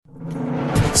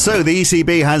So the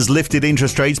ECB has lifted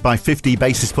interest rates by 50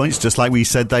 basis points, just like we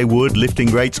said they would,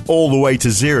 lifting rates all the way to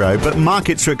zero. But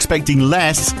markets are expecting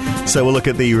less, so we'll look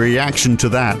at the reaction to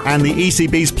that. And the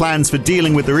ECB's plans for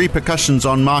dealing with the repercussions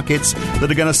on markets that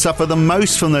are going to suffer the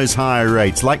most from those higher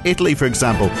rates, like Italy, for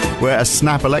example, where a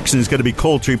snap election is going to be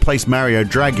called to replace Mario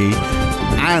Draghi.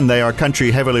 And they are a country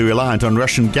heavily reliant on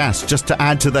Russian gas, just to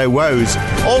add to their woes.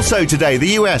 Also today, the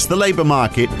US, the labour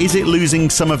market, is it losing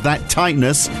some of that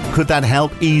tightness? Could that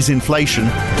help ease inflation?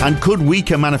 And could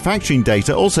weaker manufacturing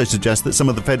data also suggest that some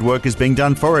of the Fed work is being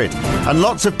done for it? And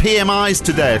lots of PMIs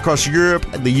today across Europe,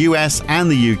 the US and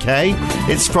the UK.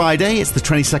 It's Friday, it's the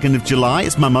 22nd of July.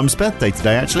 It's my mum's birthday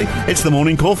today, actually. It's the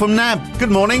morning call from NAB.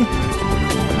 Good morning.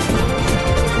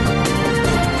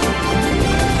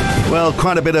 Well,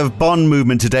 quite a bit of bond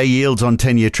movement today. Yields on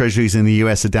 10-year treasuries in the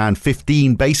US are down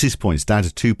 15 basis points, down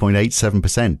to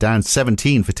 2.87%, down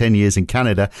 17 for 10 years in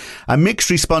Canada. A mixed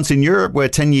response in Europe, where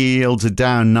 10-year yields are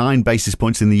down 9 basis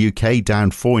points in the UK,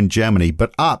 down 4 in Germany,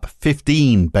 but up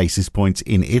 15 basis points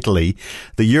in Italy.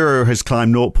 The euro has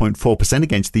climbed 0.4%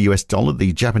 against the US dollar.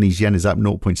 The Japanese yen is up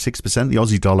 0.6%. The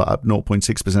Aussie dollar up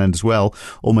 0.6% as well,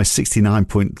 almost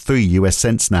 69.3 US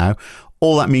cents now.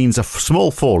 All that means a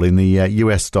small fall in the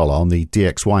US dollar on the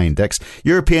DXY index.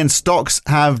 European stocks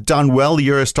have done well. The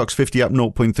Euro Stoxx 50 up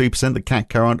 0.3%. The CAC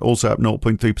current also up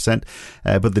 0.3%.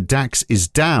 But the DAX is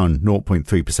down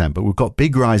 0.3%. But we've got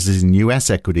big rises in US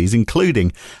equities,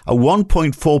 including a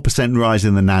 1.4% rise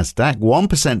in the Nasdaq,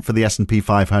 1% for the S&P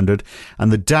 500,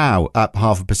 and the Dow up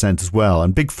 0.5% as well.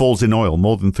 And big falls in oil,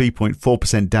 more than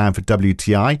 3.4% down for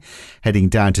WTI, heading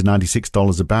down to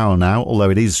 $96 a barrel now, although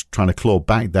it is trying to claw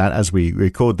back that as we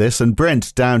record this. And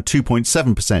Brent down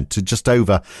 2.7% to just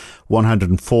over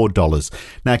 $104.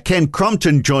 Now, Ken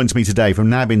Crompton joins me today from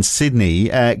NAB in Sydney.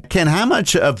 Ken, how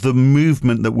much of the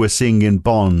movement that we're seeing in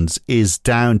bonds is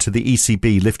down to the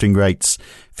ECB lifting rates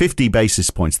 50 basis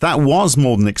points? That was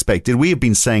more than expected. We have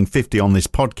been saying 50 on this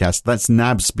podcast. That's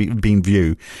NAB's been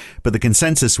view. But the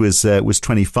consensus was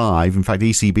 25. In fact,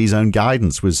 ECB's own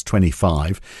guidance was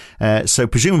 25. So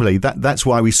presumably that's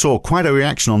why we saw quite a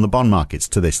reaction on the bond markets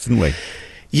to this, didn't we?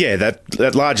 Yeah,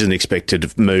 that larger than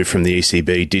expected move from the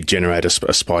ECB did generate a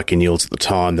spike in yields at the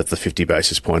time that the 50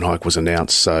 basis point hike was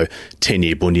announced. So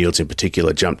 10-year bond yields in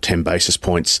particular jumped 10 basis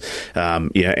points.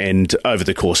 And over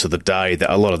the course of the day,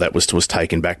 a lot of that was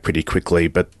taken back pretty quickly.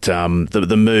 But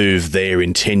the move there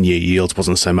in 10-year yields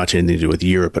wasn't so much anything to do with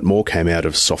Europe, but more came out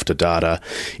of softer data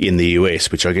in the US,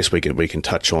 which I guess we can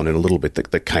touch on in a little bit.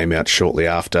 That came out shortly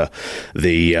after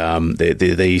the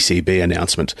ECB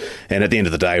announcement. And at the end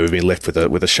of the day, we've been left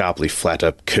with a sharply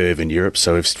flatter curve in Europe.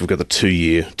 So we've got the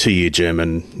two-year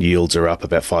German yields are up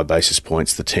about 5 basis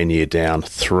points, the 10-year down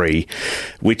 3,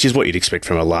 which is what you'd expect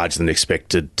from a larger than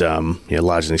expected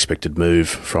move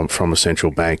from a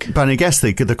central bank. But I guess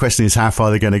the question is how far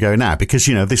they're going to go now, because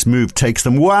this move takes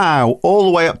them all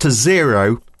the way up to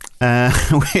zero.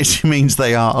 Which means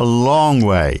they are a long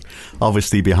way,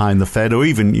 obviously, behind the Fed, or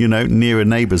even, nearer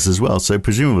neighbours as well. So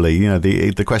presumably,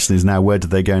 the question is now, where do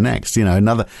they go next?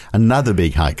 Another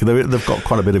big hike. They've got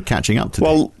quite a bit of catching up to do.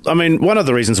 Well, I mean, one of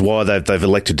the reasons why they've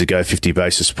elected to go 50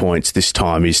 basis points this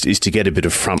time is to get a bit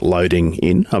of front loading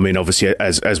in. I mean, obviously,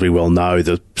 as we well know,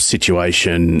 the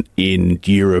situation in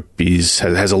Europe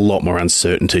has a lot more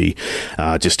uncertainty,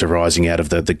 just arising out of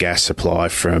the gas supply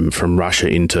from Russia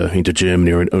into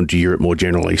Germany or into Europe more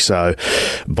generally. So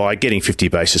by getting 50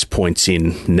 basis points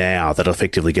in now, that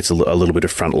effectively gets a little bit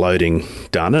of front loading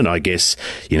done, and I guess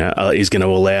is going to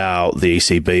allow the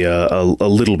ECB a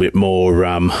little bit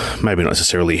more, maybe not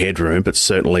necessarily headroom, but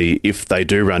certainly if they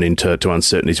do run into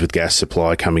uncertainties with gas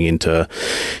supply coming into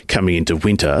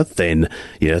winter, then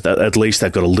at least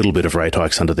they've got a little bit of rate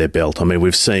hikes under their belt. I mean,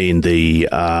 we've seen the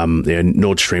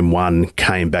Nord Stream 1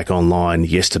 came back online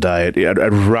yesterday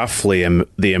at roughly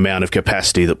the amount of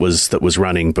capacity that was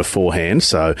running beforehand,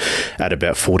 so at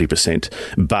about 40%.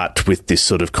 But with this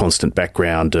sort of constant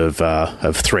background of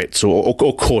threats or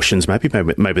cautions, maybe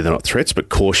they're not threats, but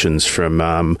cautions from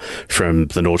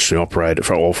the Nord Stream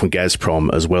operator, or from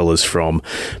Gazprom, as well as from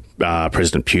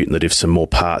President Putin, that if some more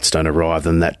parts don't arrive,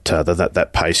 then that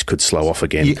pace could slow off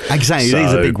again. Yeah, exactly, so, it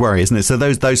is a big worry, isn't it? So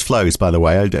those flows, by the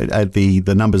way,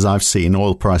 the numbers I've seen,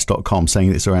 oilprice.com,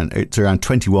 saying it's around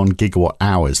 21 gigawatt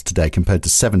hours today compared to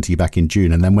 70 back in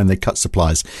June, and then when they cut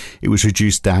supplies, it was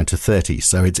reduced down to 30.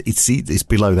 So it's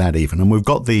below that even, and we've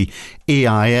got the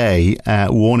EIA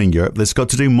warning Europe there's got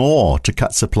to do more to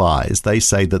cut supplies. They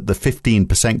say that the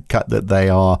 15% cut that they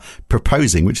are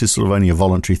proposing, which is sort of only a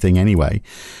voluntary thing anyway,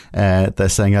 they're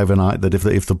saying overnight that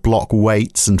if the bloc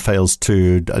waits and fails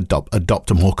to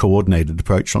adopt a more coordinated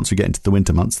approach once we get into the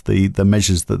winter months, the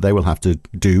measures that they will have to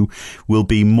do will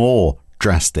be more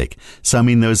drastic. So, I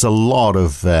mean, there's a lot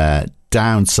of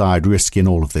downside risk in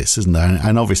all of this, isn't there?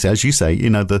 And obviously, as you say,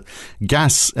 the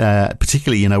gas,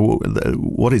 particularly,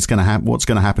 what's going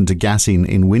to happen to gas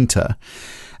in winter,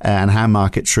 and how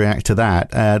markets react to that.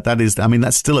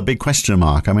 That's still a big question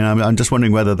mark. I mean, I'm just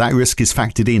wondering whether that risk is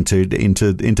factored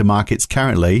into markets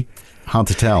currently. Hard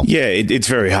to tell. Yeah, it's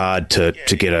very hard to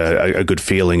get a good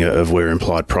feeling of where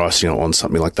implied pricing on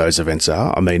something like those events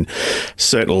are. I mean,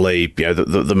 certainly,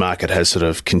 the market has sort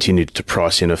of continued to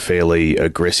price in a fairly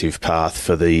aggressive path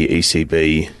for the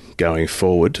ECB going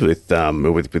forward, with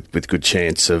good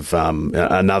chance of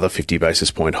another 50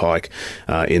 basis point hike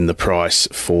in the price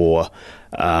for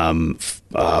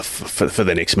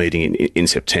the next meeting in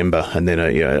September, and then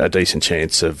a decent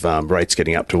chance of rates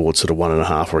getting up towards sort of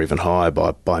 1.5 or even higher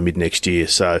by mid next year.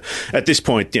 So at this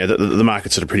point, the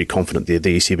market's sort of pretty confident the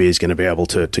ECB is going to be able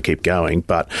to keep going.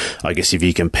 But I guess if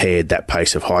you compared that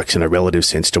pace of hikes in a relative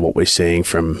sense to what we're seeing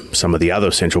from some of the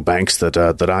other central banks that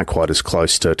aren't quite as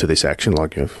close to this action,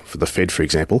 like for the Fed, for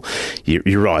example,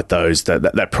 you're right.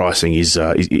 That pricing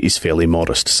is fairly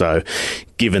modest. So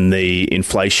given the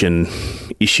inflation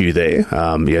issue there,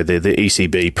 the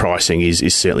ECB pricing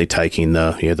is certainly taking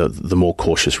the more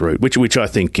cautious route, which I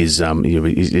think is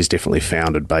definitely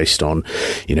founded based on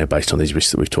these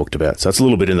risks that we've talked about. So it's a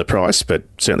little bit in the price, but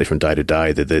certainly from day to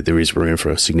day there is room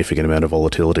for a significant amount of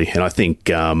volatility. And I think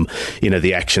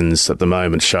the actions at the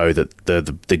moment show that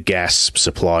the gas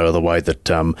supply, or the way that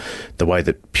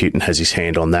Putin has his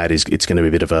hand on that, it's going to be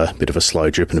a bit of a slow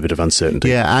drip and a bit of uncertainty.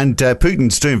 Yeah, and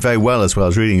Putin's doing very well as well.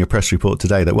 I was reading a press report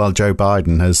today that while Joe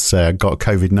Biden has got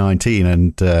COVID-19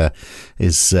 and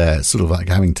is sort of like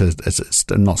having to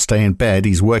not stay in bed,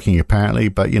 he's working apparently,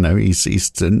 but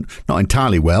he's not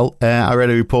entirely well. I read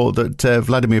a report that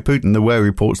Vladimir Putin, there were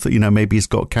reports that maybe he's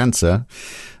got cancer.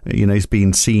 He's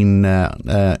been seen out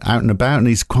and about, and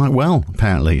he's quite well,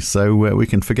 apparently. So we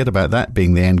can forget about that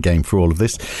being the end game for all of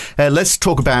this. Let's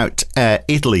talk about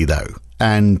Italy, though.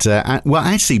 And,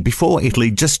 actually, before Italy,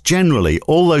 just generally,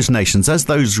 all those nations, as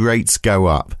those rates go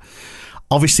up,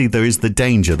 obviously there is the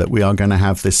danger that we are going to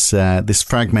have this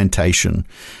fragmentation,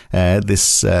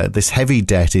 this heavy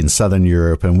debt in southern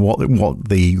Europe, and what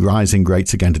the rising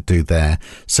rates are going to do there.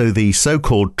 So the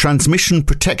so-called Transmission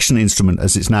Protection Instrument,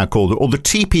 as it's now called, or the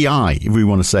TPI, if we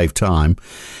want to save time,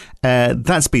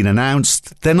 that's been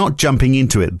announced. They're not jumping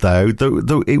into it, though.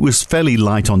 Though it was fairly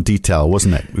light on detail,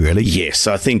 wasn't it, really? Yes,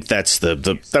 I think that's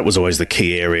that was always the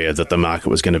key area that the market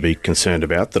was going to be concerned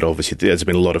about, that obviously there's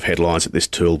been a lot of headlines that this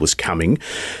tool was coming.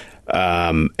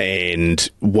 And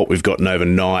what we've gotten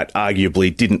overnight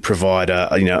arguably didn't provide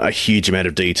a huge amount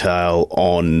of detail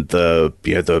on the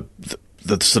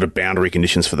sort of boundary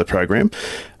conditions for the program.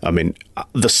 I mean,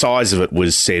 the size of it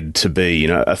was said to be,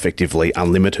 effectively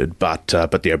unlimited, but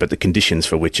the conditions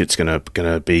for which it's going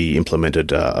to be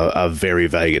implemented are very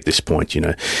vague at this point.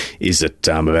 Is it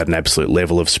about an absolute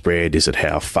level of spread? Is it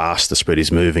how fast the spread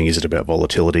is moving? Is it about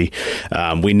volatility?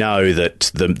 We know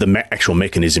that the actual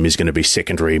mechanism is going to be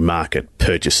secondary market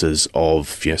purchases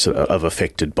of of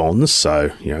affected bonds.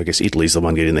 So I guess Italy's the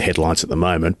one getting the headlines at the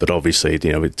moment, but obviously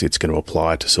it's going to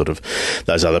apply to sort of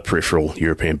those other peripheral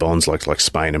European bonds like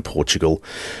Spain and Portugal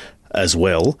as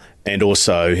well. And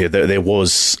also, there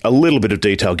was a little bit of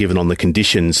detail given on the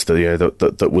conditions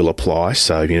that will apply.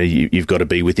 So, you've got to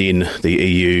be within the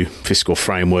EU fiscal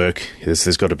framework.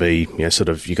 There's got to be,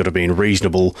 you've got to be in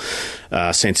reasonable,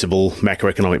 sensible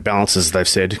macroeconomic balances, they've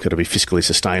said. Got to be fiscally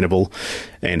sustainable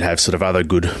and have sort of other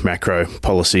good macro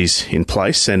policies in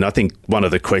place. And I think one of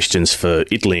the questions for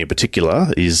Italy in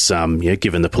particular is,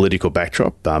 given the political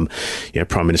backdrop, Prime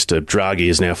Minister Draghi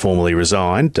has now formally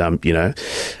resigned,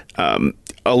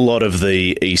 a lot of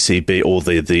the ECB or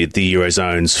the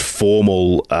Eurozone's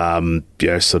formal,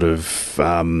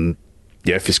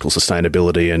 fiscal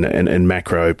sustainability and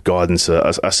macro guidance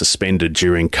are suspended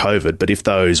during COVID. But if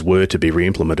those were to be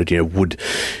re-implemented,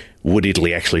 would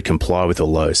Italy actually comply with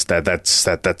all those? That's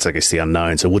I guess the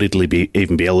unknown. So would Italy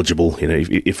even be eligible,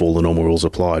 if all the normal rules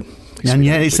applied? And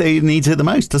yeah, it needs it the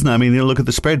most, doesn't it? I mean, you look at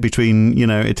the spread between,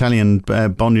 Italian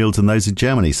bond yields and those in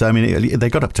Germany. So, I mean, they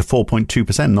got up to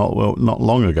 4.2% not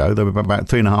long ago. They were about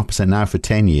 3.5% now for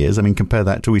 10 years. I mean, compare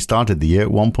that to we started the year at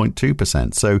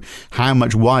 1.2%. So how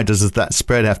much wide does that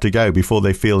spread have to go before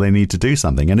they feel they need to do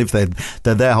something? And if they're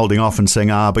there holding off and saying,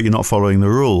 but you're not following the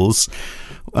rules,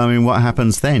 I mean, what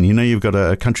happens then? You've got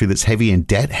a country that's heavy in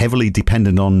debt, heavily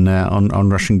dependent on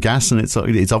Russian gas, and it's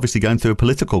obviously going through a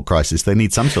political crisis. They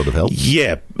need some sort of help.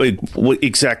 Yeah,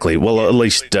 exactly. Well, at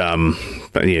least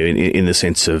in the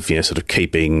sense of sort of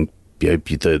keeping the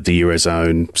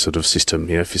Eurozone sort of system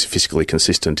fiscally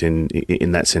consistent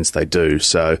in that sense they do.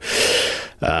 So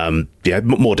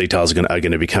more details are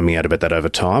going to be coming out about that over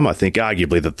time. I think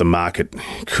arguably that the market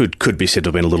could be said to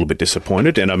have been a little bit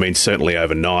disappointed, and I mean certainly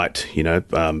overnight.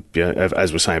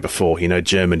 As we were saying before,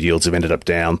 German yields have ended up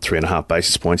down 3.5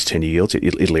 basis points. 10-year yields.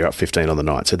 Italy are up 15 on the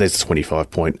night. So there's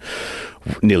the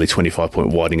nearly 25-point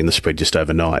widening in the spread just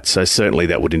overnight. So certainly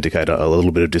that would indicate a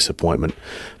little bit of disappointment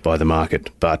by the market.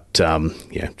 But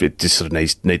it just sort of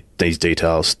needs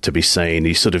details to be seen.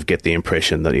 You sort of get the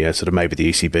impression that sort of maybe the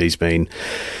ECB's been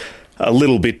a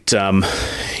little bit,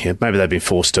 maybe they've been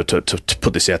forced to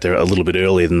put this out there a little bit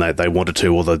earlier than they wanted to,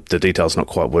 or the details not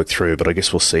quite worked through. But I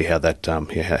guess we'll see how that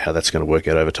how that's going to work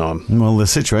out over time. Well, the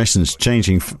situation's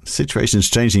changing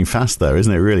fast, though,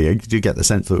 isn't it? Really, you do get the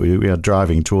sense that we are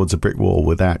driving towards a brick wall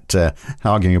without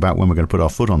arguing about when we're going to put our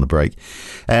foot on the brake.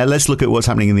 Let's look at what's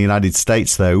happening in the United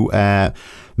States, though.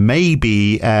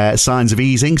 Maybe signs of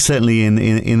easing, certainly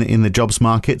in the jobs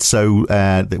market. So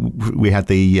we had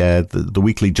the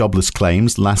weekly jobless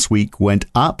claims last week went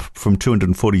up from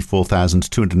 244,000 to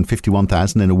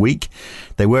 251,000 in a week.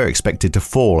 They were expected to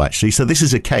fall, actually. So this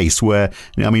is a case where,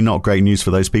 not great news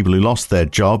for those people who lost their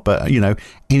job, but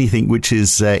anything which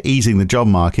is easing the job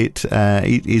market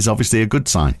is obviously a good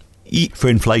sign. For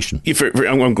inflation.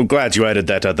 I'm glad you added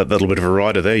that little bit of a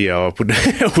rider there. Yeah, I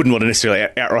wouldn't want to necessarily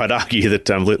outright argue that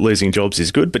losing jobs is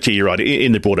good, but you're right.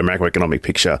 In the broader macroeconomic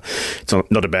picture, it's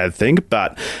not a bad thing.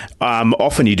 But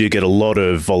often you do get a lot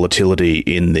of volatility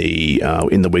in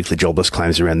the weekly jobless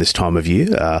claims around this time of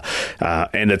year,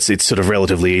 and it's sort of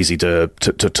relatively easy to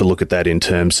look at that in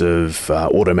terms of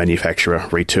auto manufacturer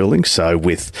retooling. So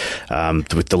with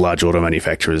the large auto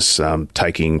manufacturers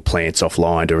taking plants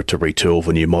offline to retool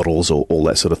for new models, or all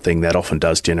that sort of thing, that often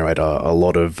does generate a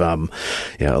lot of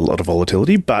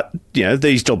volatility. But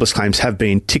these jobless claims have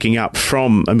been ticking up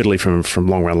admittedly from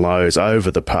long run lows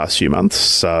over the past few months.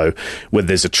 So whether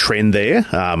there's a trend there,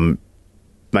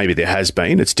 maybe there has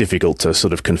been. It's difficult to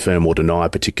sort of confirm or deny,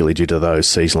 particularly due to those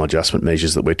seasonal adjustment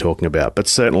measures that we're talking about. But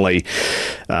certainly,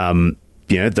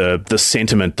 the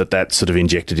sentiment that sort of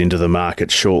injected into the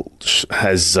market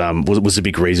was a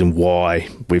big reason why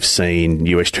we've seen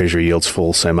US Treasury yields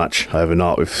fall so much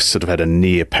overnight. We've sort of had a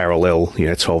near parallel,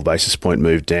 12 basis point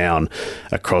move down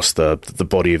across the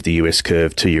body of the US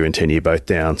curve, 2-year and 10-year both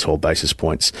down 12 basis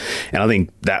points. And I think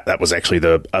that was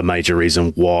actually a major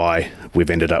reason why we've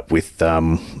ended up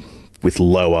with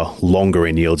lower, longer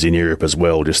end yields in Europe as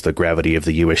well. Just the gravity of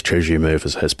the US Treasury move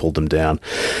has pulled them down.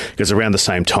 Because around the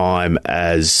same time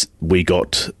as we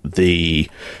got the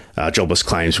jobless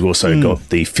claims, we also got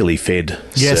the Philly Fed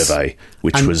survey,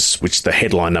 which the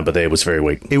headline number there was very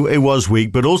weak. It was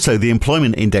weak, but also the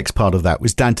employment index part of that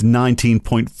was down to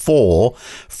 19.4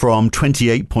 from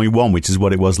 28.1, which is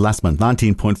what it was last month.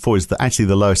 19.4 is actually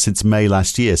the lowest since May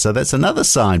last year. So that's another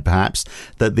sign, perhaps,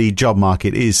 that the job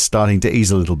market is starting to ease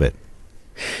a little bit.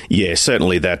 Yeah,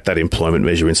 certainly that employment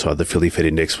measure inside the Philly Fed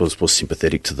Index was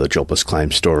sympathetic to the jobless claim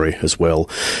story as well.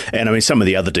 And I mean, some of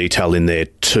the other detail in there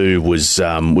too was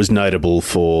notable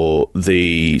for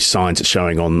the signs it's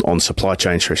showing on supply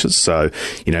chain stresses. So,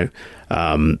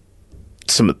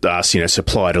 some of us,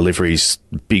 supply deliveries,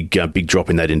 big drop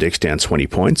in that index, down 20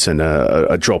 points, and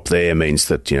a drop there means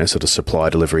that sort of supply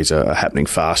deliveries are happening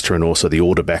faster, and also the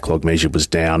order backlog measure was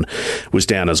down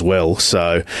as well.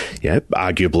 So,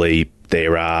 arguably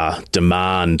there are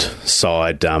demand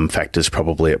side factors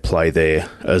probably at play there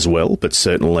as well, but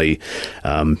certainly,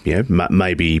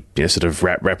 maybe sort of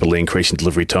rapidly increasing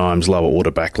delivery times, lower order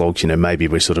backlogs. Maybe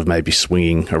we're sort of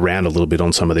swinging around a little bit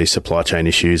on some of these supply chain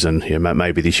issues, and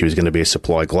maybe the issue is going to be a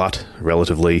supply glut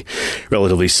relatively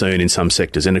soon in some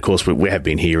sectors. And of course, we have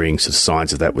been hearing sort of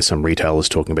signs of that with some retailers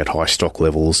talking about high stock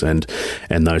levels and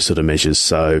those sort of measures.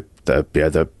 So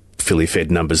the Philly Fed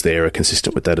numbers there are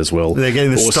consistent with that as well. They're getting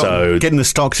the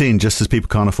stocks in just as people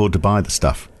can't afford to buy the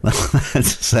stuff.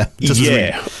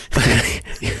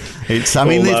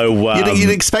 You'd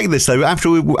expect this though.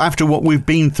 After what we've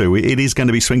been through, it is going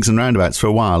to be swings and roundabouts for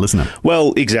a while, isn't it?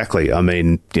 Well, exactly. I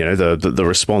mean, the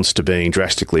response to being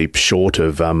drastically short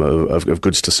of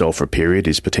goods to sell for a period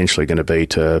is potentially going to be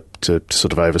to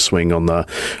sort of overswing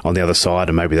on the other side,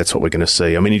 and maybe that's what we're going to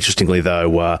see. I mean, interestingly though,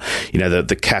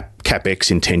 the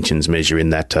CapEx intentions measure in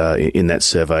that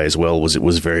survey as well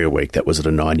was very weak. That was at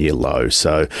a 9-year low.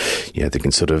 So, they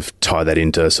can sort of tie that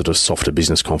into sort of softer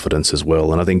business confidence as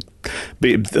well. And I think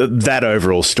that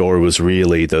overall story was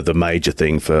really the major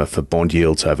thing for bond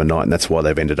yields overnight, and that's why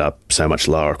they've ended up so much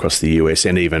lower across the US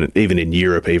and even in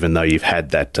Europe. Even though you've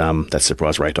had that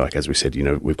surprise rate hike, as we said,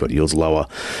 we've got yields lower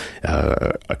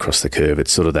across the curve.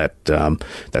 It's sort of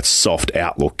that soft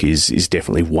outlook is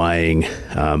definitely weighing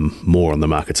more on the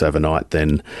markets overnight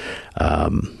than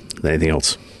anything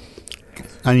else.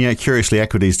 And curiously,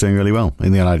 equity is doing really well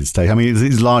in the United States. I mean,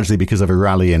 it's largely because of a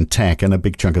rally in tech, and a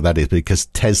big chunk of that is because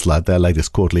Tesla, their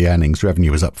latest quarterly earnings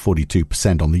revenue was up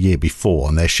 42% on the year before,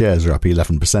 and their shares are up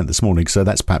 11% this morning. So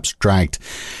that's perhaps dragged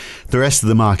the rest of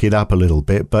the market up a little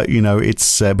bit, but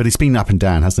it's been up and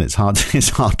down, hasn't it? It's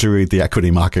hard to read the equity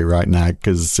market right now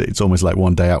because it's almost like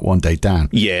one day up, one day down.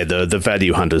 Yeah, the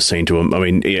value hunters seem to. I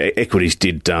mean, equities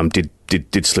did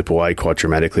slip away quite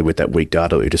dramatically with that weak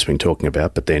data we've just been talking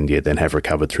about, but then have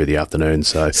recovered through the afternoon.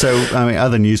 So I mean,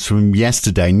 other news from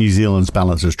yesterday: New Zealand's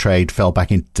balance of trade fell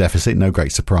back into deficit. No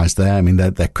great surprise there. I mean,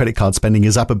 their credit card spending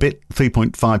is up a bit,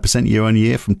 3.5% year on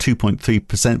year, from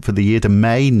 2.3% for the year to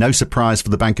May. No surprise for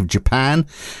the Bank of Japan.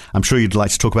 I'm sure you'd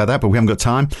like to talk about that, but we haven't got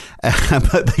time.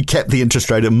 But they kept the interest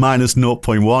rate at minus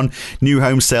 0.1. New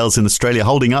home sales in Australia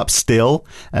holding up still,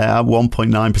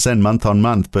 1.9% month on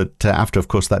month, but after, of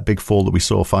course, that big fall that we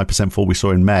saw, 5% fall we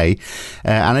saw in May.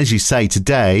 And as you say,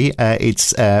 today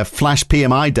it's flash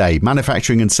PMI day,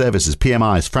 manufacturing and services,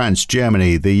 PMIs, France,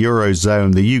 Germany, the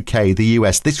Eurozone, the UK, the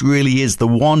US. This really is the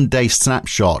one-day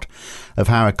snapshot of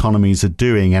how economies are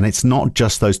doing. And it's not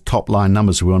just those top line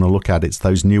numbers we want to look at. It's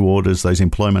those new orders, those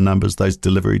employment numbers, those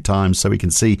delivery times, so we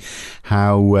can see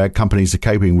how companies are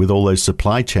coping with all those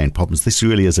supply chain problems. This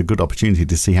really is a good opportunity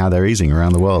to see how they're easing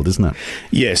around the world, isn't it?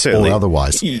 Yeah, certainly. Or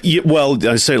otherwise. Well,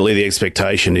 certainly the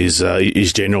expectation is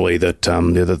generally that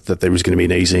that there is going to be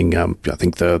an easing. I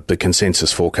think the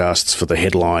consensus forecasts for the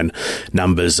headline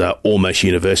numbers are almost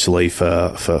universally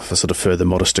for sort of further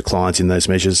modest declines in those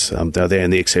measures. They're there,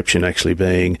 and the exception actually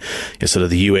being sort of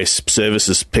the US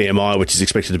services PMI, which is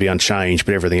expected to be unchanged,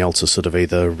 but everything else is sort of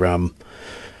either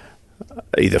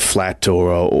flat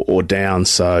or down.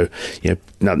 So,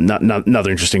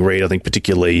 another interesting read, I think,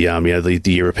 particularly, the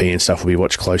European stuff will be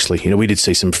watched closely. We did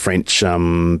see some French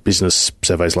business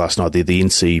surveys last night. The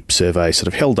INSEE survey sort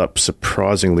of held up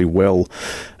surprisingly well,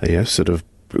 sort of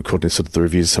according to sort of the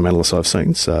reviews of some analysts I've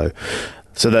seen.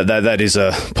 So that is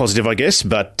a positive, I guess,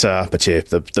 but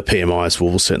the PMIs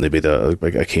will certainly be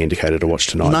a key indicator to watch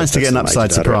tonight. Nice to get an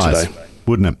upside surprise,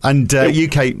 wouldn't it? And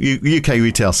UK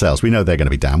retail sales, we know they're going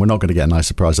to be down. We're not going to get a nice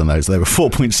surprise on those. They were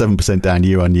 4.7% down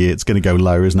year on year. It's going to go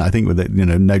lower, isn't it? I think with it,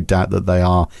 no doubt that they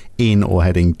are in or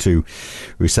heading to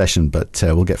recession, but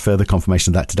we'll get further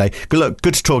confirmation of that today. Good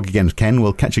to talk again, Ken.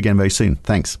 We'll catch you again very soon.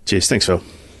 Thanks. Cheers. Thanks, Phil.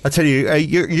 I tell you,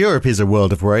 Europe is a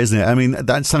world of worry, isn't it? I mean,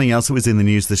 that's something else that was in the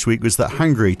news this week, was that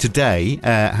Hungary today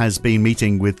has been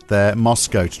meeting with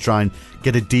Moscow to try and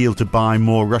get a deal to buy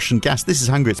more Russian gas. This is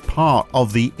Hungary. It's part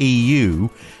of the EU,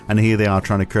 and here they are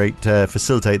trying to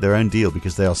facilitate their own deal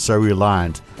because they are so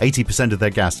reliant. 80% of their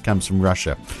gas comes from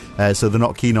Russia, so they're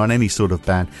not keen on any sort of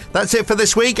ban. That's it for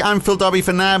this week. I'm Phil Dobby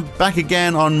for now. Back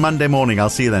again on Monday morning.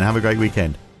 I'll see you then. Have a great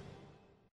weekend.